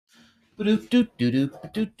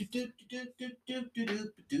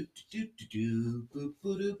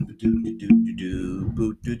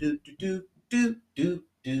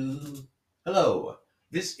Hello,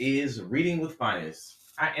 this is Reading with Finest.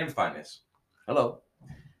 I am Finest. Hello.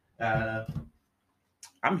 Uh,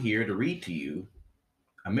 I'm here to read to you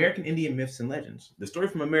American Indian Myths and Legends. The story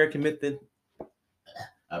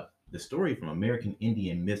from American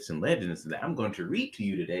Indian Myths and Legends that I'm going to read to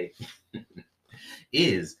you today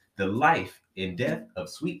is The Life and Death of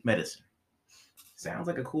Sweet Medicine. Sounds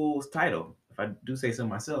like a cool title, if I do say so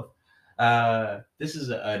myself. This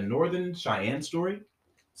is a Northern Cheyenne story,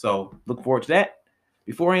 so look forward to that.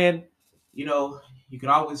 Beforehand, you know, you can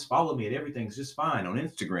always follow me at Everything's Just Fine on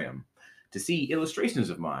Instagram to see illustrations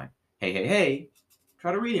of mine. Hey, hey, hey,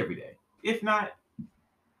 try to read every day. If not,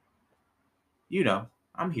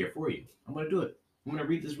 I'm here for you. I'm going to do it. I'm going to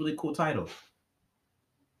read this really cool title,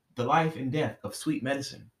 The Life and Death of Sweet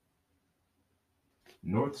Medicine,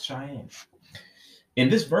 North Cheyenne. In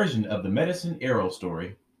this version of the Medicine Arrow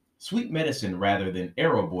story, Sweet Medicine rather than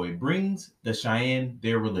Arrow Boy brings the Cheyenne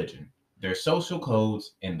their religion, their social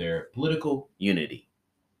codes, and their political unity.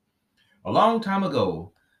 A long time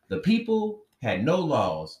ago, the people had no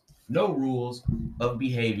laws, no rules of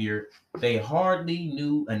behavior. They hardly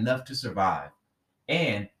knew enough to survive,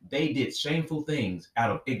 and they did shameful things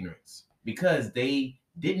out of ignorance because they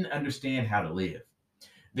didn't understand how to live.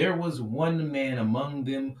 There was one man among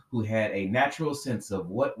them who had a natural sense of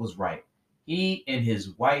what was right. He and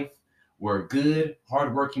his wife were good,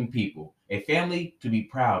 hardworking people, a family to be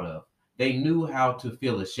proud of. They knew how to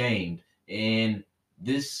feel ashamed, and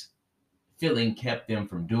this feeling kept them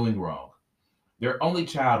from doing wrong. Their only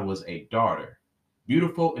child was a daughter,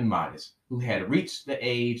 beautiful and modest, who had reached the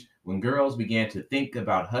age when girls began to think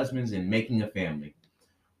about husbands and making a family.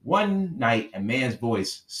 One night, a man's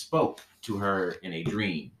voice spoke to her in a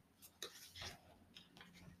dream.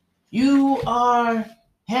 You are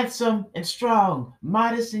handsome and strong,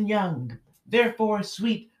 modest and young. Therefore,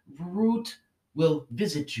 sweet root will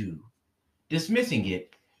visit you. Dismissing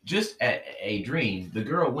it just as a dream, the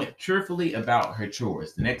girl went cheerfully about her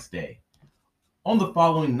chores the next day. On the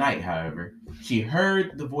following night, however, she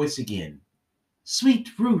heard the voice again. Sweet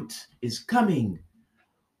root is coming,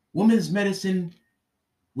 woman's medicine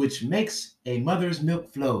which makes a mother's milk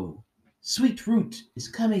flow. Sweet root is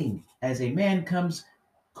coming as a man comes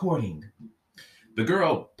courting. The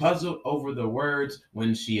girl puzzled over the words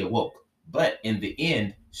when she awoke, but in the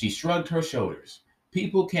end, she shrugged her shoulders.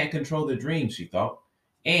 People can't control their dreams, she thought,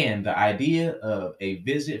 and the idea of a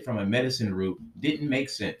visit from a medicine root didn't make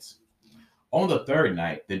sense. On the third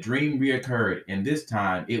night, the dream reoccurred, and this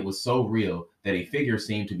time it was so real that a figure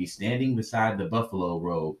seemed to be standing beside the buffalo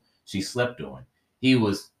robe she slept on. He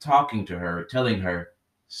was talking to her, telling her,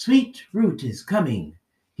 Sweet root is coming.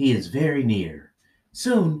 He is very near.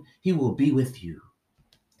 Soon he will be with you.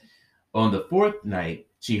 On the fourth night,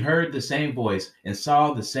 she heard the same voice and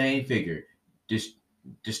saw the same figure. Dis-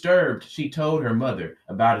 Disturbed, she told her mother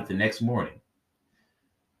about it the next morning.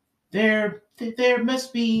 There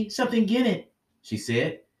must be something in it, she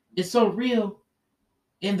said. It's so real,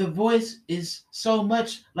 and the voice is so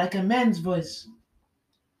much like a man's voice.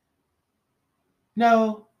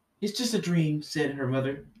 No, it's just a dream, said her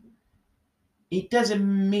mother. It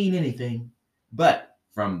doesn't mean anything. But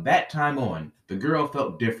from that time on, the girl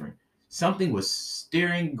felt different. Something was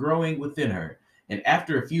growing within her, and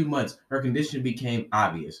after a few months, her condition became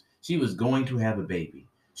obvious. She was going to have a baby.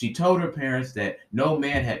 She told her parents that no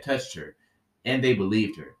man had touched her, and they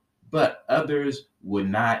believed her. But others would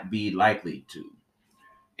not be likely to.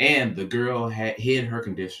 And the girl had hid her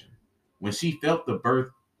condition. When she felt the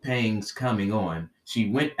birth pangs coming on, she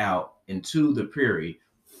went out into the prairie,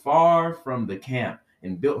 far from the camp,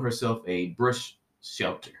 and built herself a bush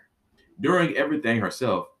shelter. Doing everything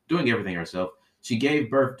herself, she gave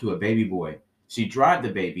birth to a baby boy. She dried the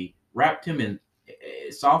baby, wrapped him in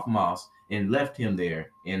soft moss, and left him there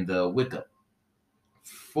in the wickup.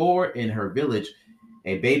 For in her village,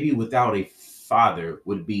 a baby without a father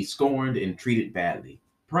would be scorned and treated badly.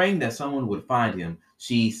 Praying that someone would find him,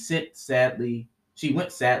 she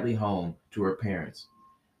went sadly home to her parents.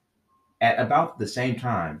 At about the same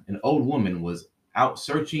time, an old woman was out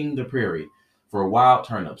searching the prairie for wild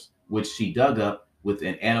turnips, which she dug up with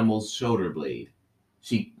an animal's shoulder blade.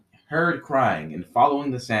 She heard crying, and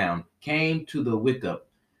following the sound, came to the wickup.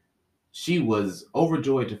 She was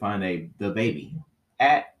overjoyed to find the baby.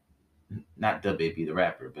 At Not the baby, the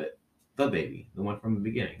rapper, but the baby, the one from the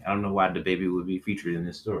beginning. I don't know why the baby would be featured in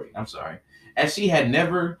this story. I'm sorry. As she had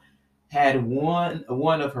never had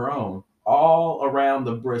one of her own, all around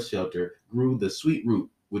the breast shelter grew the sweet root,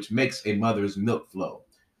 which makes a mother's milk flow.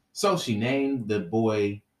 So she named the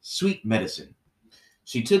boy Sweet Medicine.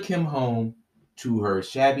 She took him home to her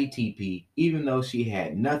shabby teepee, even though she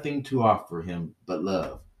had nothing to offer him but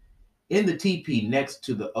love. In the teepee next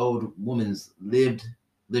to the old woman's lived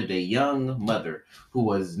a young mother who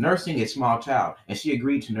was nursing a small child, and she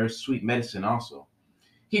agreed to nurse Sweet Medicine also.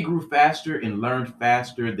 He grew faster and learned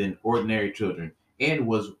faster than ordinary children, and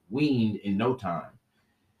was weaned in no time,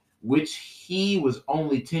 which he was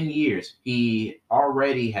only 10 years. He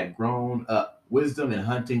already had grown up wisdom and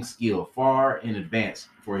hunting skill far in advance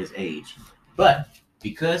for his age. But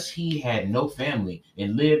because he had no family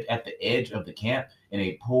and lived at the edge of the camp in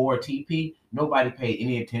a poor teepee, nobody paid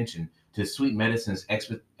any attention to Sweet Medicine's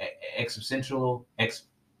existential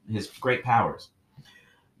his great powers.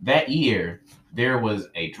 That year there was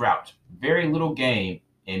a drought, very little game,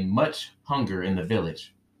 and much hunger in the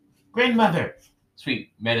village. Grandmother,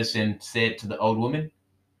 Sweet Medicine said to the old woman,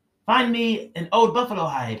 find me an old buffalo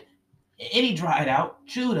hide, any dried out,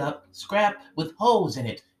 chewed up, scrap with holes in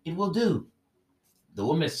it. It will do. The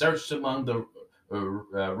woman searched among the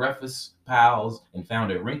roughest piles and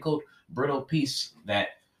found a wrinkled, brittle piece that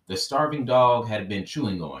the starving dog had been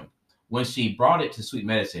chewing on. When she brought it to Sweet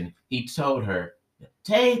Medicine, he told her,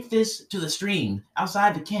 take this to the stream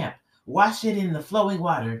outside the camp, wash it in the flowing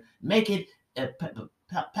water, make it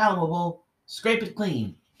palatable, scrape it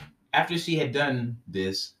clean. After she had done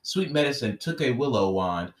this, Sweet Medicine took a willow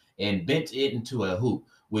wand and bent it into a hoop,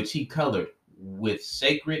 which he colored with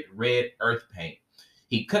sacred red earth paint.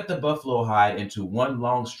 He cut the buffalo hide into one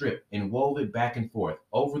long strip and wove it back and forth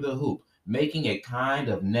over the hoop, making a kind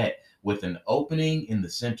of net with an opening in the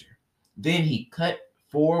center. Then he cut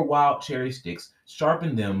four wild cherry sticks,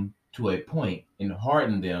 sharpened them to a point, and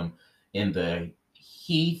hardened them in the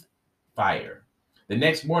heath fire. The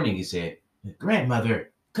next morning he said,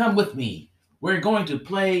 Grandmother, come with me. We're going to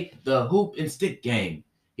play the hoop and stick game.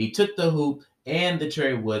 He took the hoop and the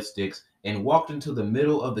cherry wood sticks and walked into the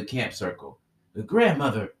middle of the camp circle.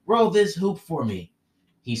 Grandmother, roll this hoop for me,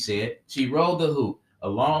 he said. She rolled the hoop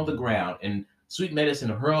along the ground, and Sweet Medicine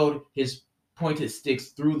hurled his pointed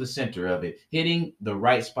sticks through the center of it, hitting the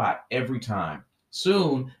right spot every time.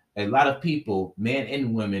 Soon, a lot of people, men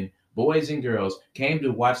and women, boys and girls, came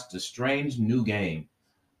to watch the strange new game.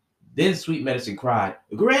 Then Sweet Medicine cried,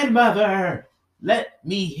 Grandmother, let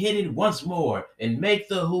me hit it once more and make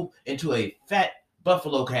the hoop into a fat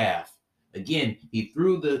buffalo calf. Again, he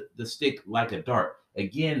threw the stick like a dart.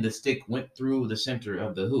 Again, the stick went through the center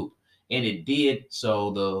of the hoop, and it did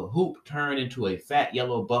so. The hoop turned into a fat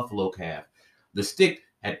yellow buffalo calf. The stick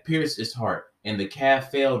had pierced its heart, and the calf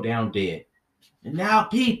fell down dead. And now,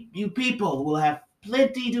 you people will have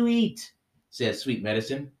plenty to eat, said Sweet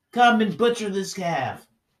Medicine. Come and butcher this calf.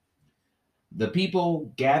 The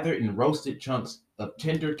people gathered and roasted chunks of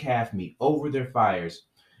tender calf meat over their fires,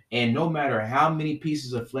 and no matter how many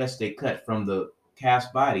pieces of flesh they cut from the calf's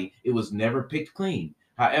body, it was never picked clean.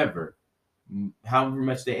 However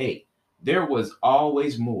much they ate, there was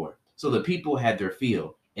always more. So the people had their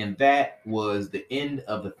fill, and that was the end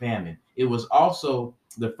of the famine. It was also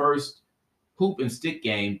the first hoop and stick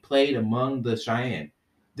game played among the Cheyenne.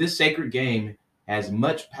 This sacred game has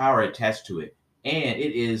much power attached to it, and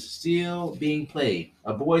it is still being played.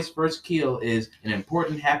 A boy's first kill is an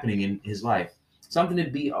important happening in his life, something to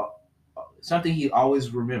be something he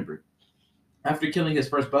always remembered. After killing his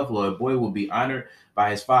first buffalo, a boy will be honored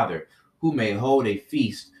by his father, who may hold a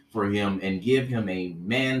feast for him and give him a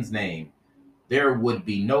man's name. There would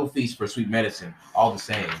be no feast for Sweet Medicine, all the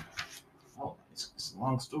same. Oh, it's a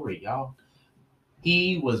long story, y'all.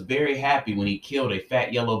 He was very happy when he killed a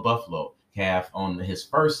fat yellow buffalo calf on his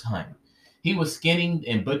first hunt. He was skinning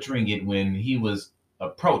and butchering it when he was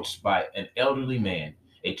approached by an elderly man,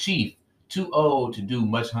 a chief too old to do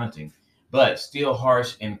much hunting, but still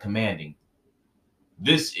harsh and commanding.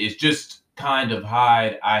 This is just kind of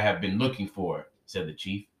hide I have been looking for, said the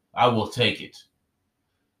chief. I will take it.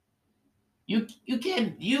 You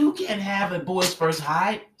can have a boy's first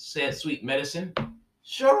hide, said Sweet Medicine.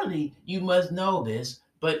 Surely you must know this,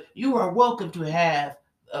 but you are welcome to have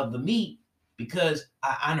of the meat because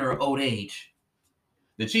I honor old age.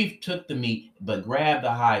 The chief took the meat, but grabbed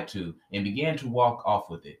the hide too, and began to walk off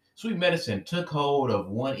with it. Sweet Medicine took hold of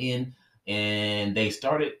one end, and they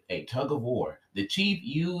started a tug of war. The chief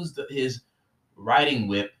used his riding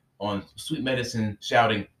whip on Sweet Medicine,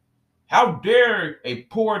 shouting, how dare a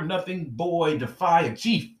poor nothing boy defy a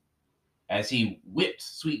chief? As he whipped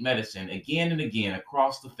Sweet Medicine again and again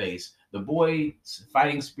across the face, the boy's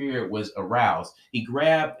fighting spirit was aroused. He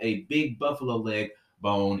grabbed a big buffalo leg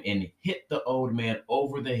bone and hit the old man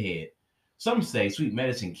over the head. Some say Sweet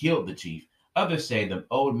Medicine killed the chief, Others say the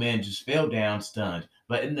old man just fell down stunned.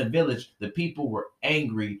 But in the village, the people were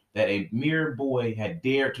angry that a mere boy had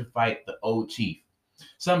dared to fight the old chief.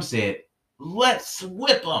 Some said, "Let's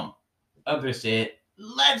whip him." Others said,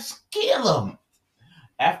 "Let's kill him."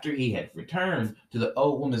 After he had returned to the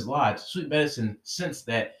old woman's lodge, Sweet Medicine sensed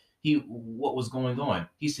that he what was going on.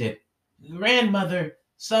 He said, "Grandmother,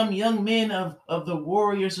 some young men of the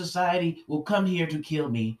warrior society will come here to kill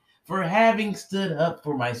me for having stood up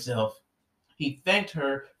for myself." He thanked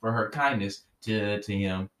her for her kindness to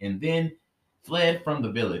him and then fled from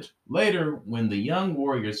the village. Later, when the young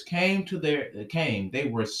warriors they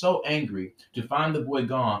were so angry to find the boy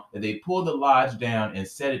gone that they pulled the lodge down and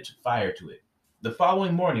set it fire to it. The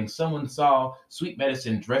following morning, someone saw Sweet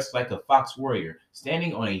Medicine dressed like a fox warrior,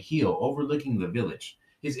 standing on a hill overlooking the village.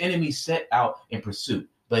 His enemies set out in pursuit,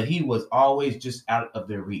 but he was always just out of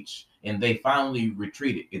their reach, and they finally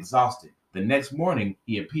retreated, exhausted. The next morning,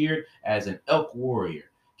 he appeared as an elk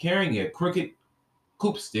warrior, carrying a crooked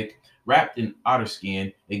coop stick wrapped in otter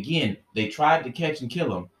skin. Again, they tried to catch and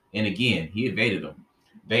kill him, and again, he evaded them.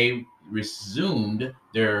 They resumed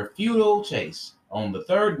their futile chase on the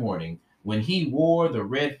third morning when he wore the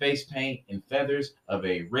red face paint and feathers of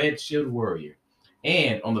a red shield warrior,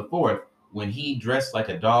 and on the fourth when he dressed like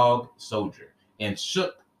a dog soldier and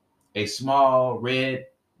shook a small red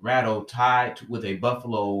rattle tied with a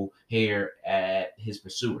buffalo hair at his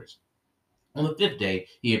pursuers. On the fifth day,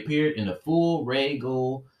 he appeared in the full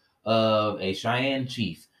regal of a Cheyenne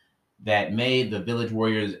chief that made the village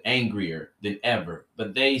warriors angrier than ever,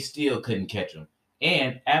 but they still couldn't catch him.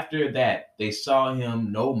 And after that, they saw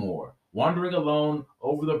him no more. Wandering alone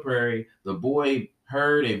over the prairie, the boy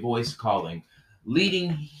heard a voice calling, leading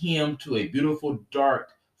him to a beautiful,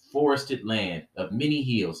 dark, forested land of many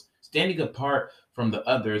hills. Standing apart from the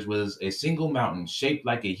others was a single mountain shaped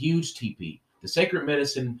like a huge teepee, the sacred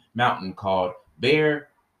medicine mountain called Bear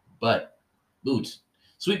Butt Boots.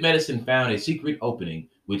 Sweet Medicine found a secret opening,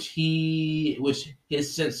 which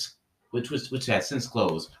has since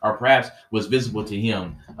closed, or perhaps was visible to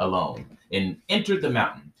him alone, and entered the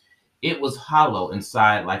mountain. It was hollow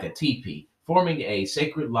inside like a teepee, forming a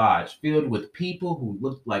sacred lodge filled with people who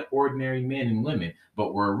looked like ordinary men and women,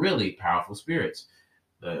 but were really powerful spirits.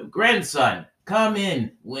 "Grandson, come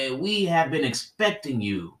in. We have been expecting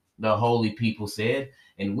you," the holy people said.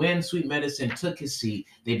 And when Sweet Medicine took his seat,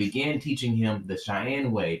 they began teaching him the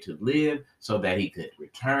Cheyenne way to live so that he could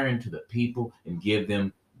return to the people and give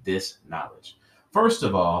them this knowledge. First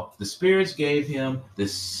of all, the spirits gave him the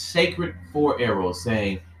sacred four arrows,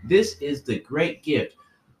 saying, "This is the great gift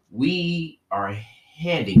we are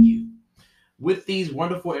handing you. With these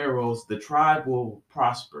wonderful arrows, the tribe will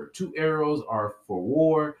prosper. Two arrows are for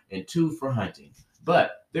war and two for hunting.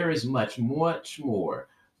 But there is much more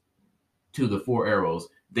to the four arrows.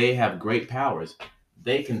 They have great powers.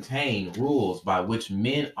 They contain rules by which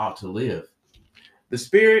men ought to live." The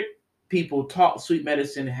spirit people taught Sweet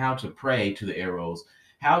Medicine how to pray to the arrows,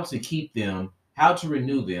 how to keep them, how to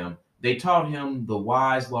renew them. They taught him the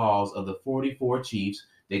wise laws of the 44 chiefs.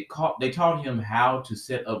 They taught him how to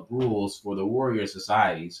set up rules for the warrior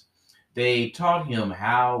societies. They taught him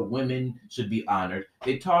how women should be honored.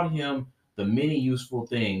 They taught him the many useful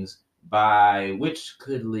things by which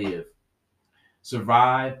could live,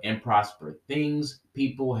 survive, and prosper, things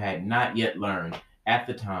people had not yet learned at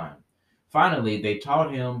the time. Finally, they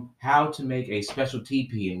taught him how to make a special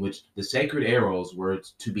teepee in which the sacred arrows were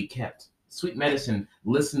to be kept. Sweet Medicine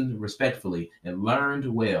listened respectfully and learned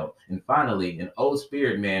well. And finally, an old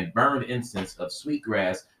spirit man burned incense of sweet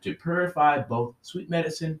grass to purify both Sweet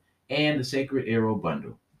Medicine and the sacred arrow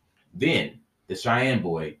bundle. Then the Cheyenne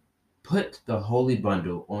boy put the holy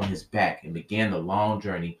bundle on his back and began the long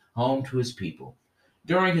journey home to his people.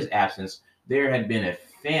 During his absence, there had been a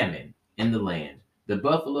famine in the land. The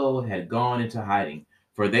buffalo had gone into hiding,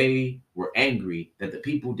 for they were angry that the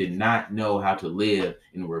people did not know how to live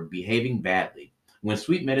and were behaving badly. When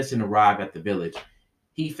Sweet Medicine arrived at the village,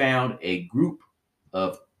 he found a group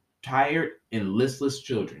of tired and listless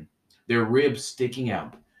children, their ribs sticking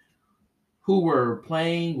out, who were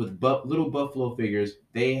playing with little buffalo figures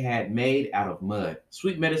they had made out of mud.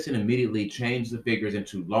 Sweet Medicine immediately changed the figures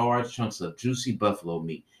into large chunks of juicy buffalo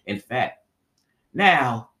meat and fat.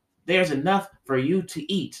 "Now, there's enough for you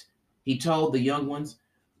to eat," he told the young ones,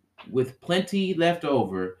 "with plenty left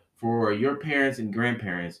over for your parents and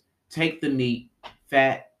grandparents. Take the meat,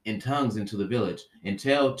 fat, and tongues into the village and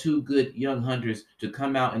tell two good young hunters to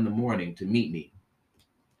come out in the morning to meet me."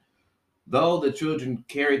 Though the children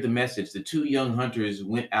carried the message, the two young hunters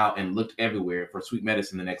went out and looked everywhere for Sweet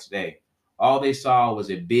Medicine the next day. All they saw was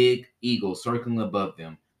a big eagle circling above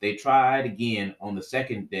them. They tried again on the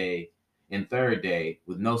second day, and third day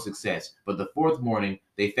with no success. But the fourth morning,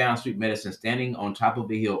 they found Sweet Medicine standing on top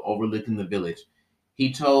of a hill overlooking the village.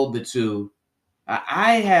 He told the two,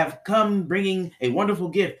 I have come bringing a wonderful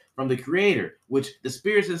gift from the Creator, which the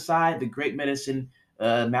spirits inside the great medicine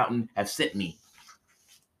mountain have sent me.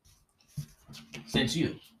 Sent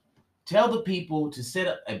you. Tell the people to set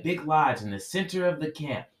up a big lodge in the center of the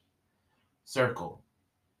camp circle.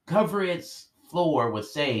 Cover its floor with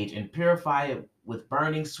sage and purify it with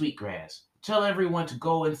burning sweetgrass. Tell everyone to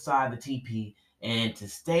go inside the teepee and to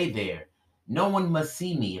stay there. No one must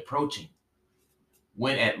see me approaching.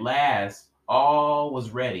 When at last all was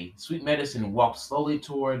ready, Sweet Medicine walked slowly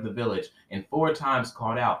toward the village and 4 times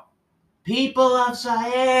called out, People of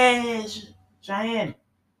Cheyenne,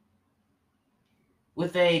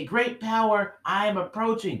 with a great power I am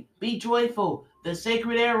approaching. Be joyful, the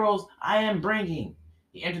sacred arrows I am bringing.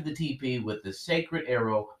 He entered the teepee with the sacred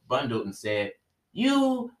arrow bundled and said,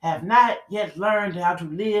 You have not yet learned how to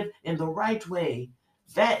live in the right way.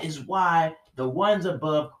 That is why the ones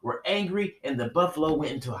above were angry and the buffalo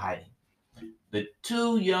went into hiding. The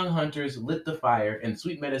 2 young hunters lit the fire, and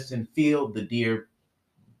Sweet Medicine filled the deer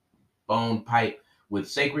bone pipe with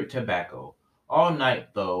sacred tobacco. All night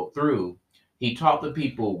through, he taught the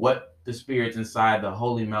people what the spirits inside the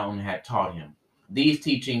holy mountain had taught him. These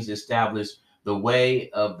teachings established the way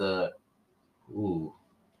of the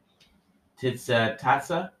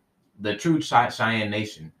Titsataza, the true Cheyenne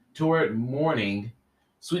nation. Toward morning,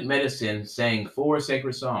 Sweet Medicine sang 4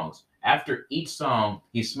 sacred songs. After each song,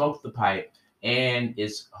 he smoked the pipe, and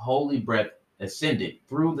its holy breath ascended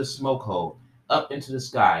through the smoke hole, up into the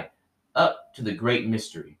sky, up to the great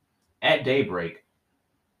mystery. At daybreak,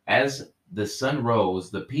 as the sun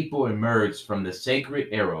rose, the people emerged from the sacred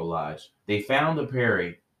arrow lodge. They found the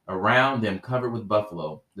prairie around them covered with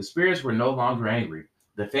buffalo. The spirits were no longer angry.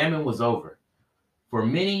 The famine was over. For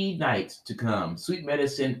many nights to come, Sweet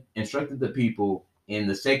Medicine instructed the people in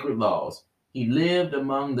the sacred laws. He lived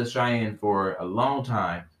among the Cheyenne for a long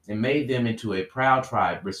time and made them into a proud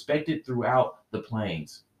tribe, respected throughout the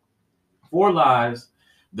plains. 4 lives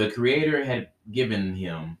the Creator had given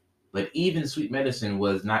him, but even Sweet Medicine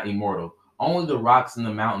was not immortal. Only the rocks and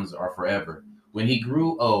the mountains are forever. When he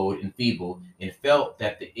grew old and feeble and felt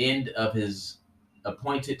that the end of his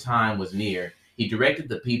appointed time was near, he directed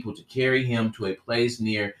the people to carry him to a place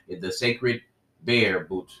near the sacred Bear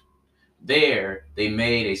Butte. There they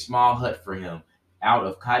made a small hut for him out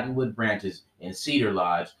of cottonwood branches and cedar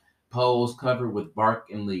lodge poles covered with bark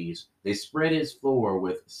and leaves. They spread its floor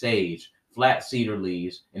with sage, flat cedar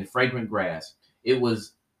leaves, and fragrant grass. It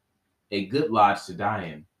was a good lodge to die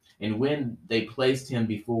in. And when they placed him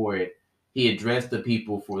before it, he addressed the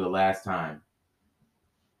people for the last time.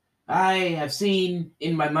 I have seen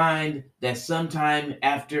in my mind that sometime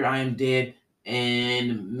after I am dead,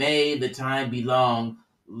 and may the time be long,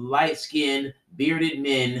 light-skinned, bearded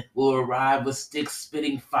men will arrive with sticks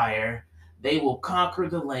spitting fire. They will conquer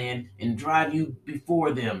the land and drive you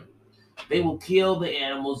before them. They will kill the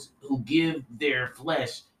animals who give their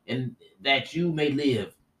flesh and that you may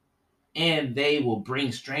live. And they will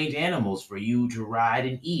bring strange animals for you to ride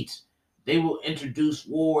and eat. They will introduce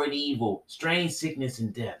war and evil, strange sickness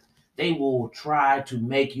and death. They will try to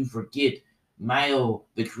make you forget Mayo,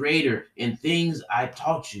 the Creator, and things I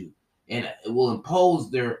taught you, and will impose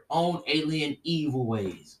their own alien evil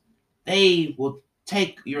ways. They will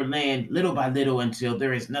take your land little by little until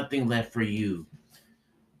there is nothing left for you.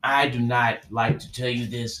 I do not like to tell you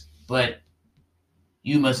this, but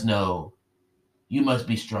you must know, you must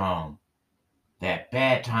be strong. That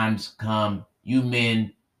bad times come, you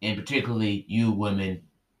men, and particularly you women,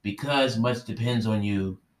 because much depends on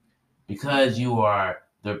you, because you are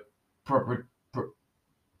the perpet- per-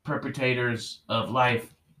 perpetrators of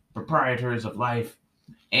life, proprietors of life,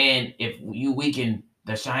 and if you weaken,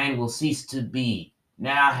 the Cheyenne will cease to be.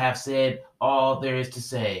 Now I have said all there is to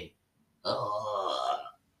say. Ugh.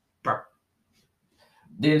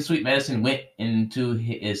 Then Sweet Medicine went into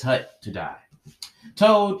his hut to die.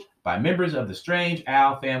 Told by members of the Strange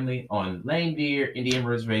Owl family on Lame Deer Indian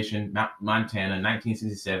Reservation, Montana,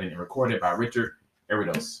 1967, and recorded by Richard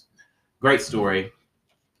Eridos. Great story.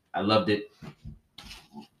 I loved it.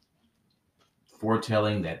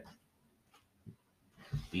 Foretelling that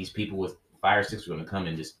these people with fire sticks were going to come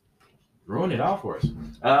and just ruin it all for us.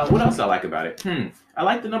 What else I like about it? I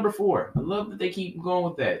like the number 4. I love that they keep going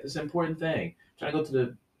with that. It's an important thing. Trying to go to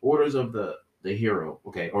the orders of the hero.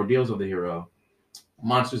 Okay, ordeals of the hero.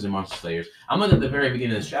 Monsters and monster slayers. I'm looking at the very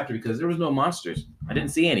beginning of this chapter because there was no monsters. I didn't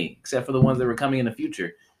see any except for the ones that were coming in the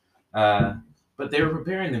future. But they were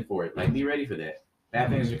preparing them for it. Like, be ready for that. Bad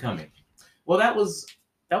things are coming. Well, that was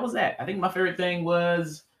that. I think my favorite thing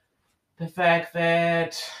was the fact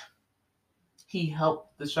that he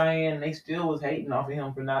helped the Cheyenne, they still was hating off of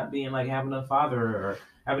him for not being like having a father or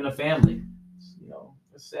having a family.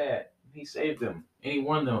 It's sad. He saved them and he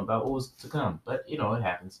warned them about what was to come. But it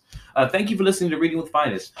happens. Thank you for listening to Reading with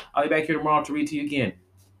Finest. I'll be back here tomorrow to read to you again.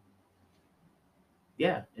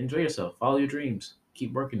 Yeah, enjoy yourself. Follow your dreams.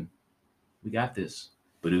 Keep working. We got this.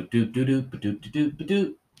 Ba-doop doop doop doop ba-doop doop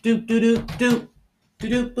ba-doop doop doop doop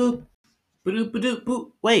doop boop ba-doop ba-doop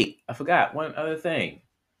boop. Wait, I forgot one other thing.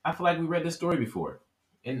 I feel like we read this story before.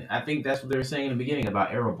 And I think that's what they were saying in the beginning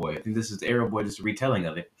about Arrow Boy. I think this is Arrow Boy, just a retelling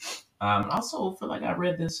of it. I also feel like I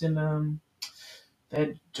read this in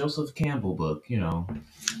that Joseph Campbell book, Hero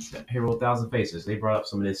 1,000 Faces. They brought up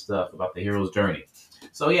some of this stuff about the hero's journey.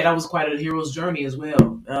 So yeah, that was quite a hero's journey as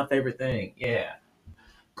well. Favorite thing. Yeah.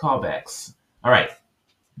 Callbacks. All right.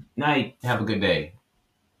 Night. Have a good day.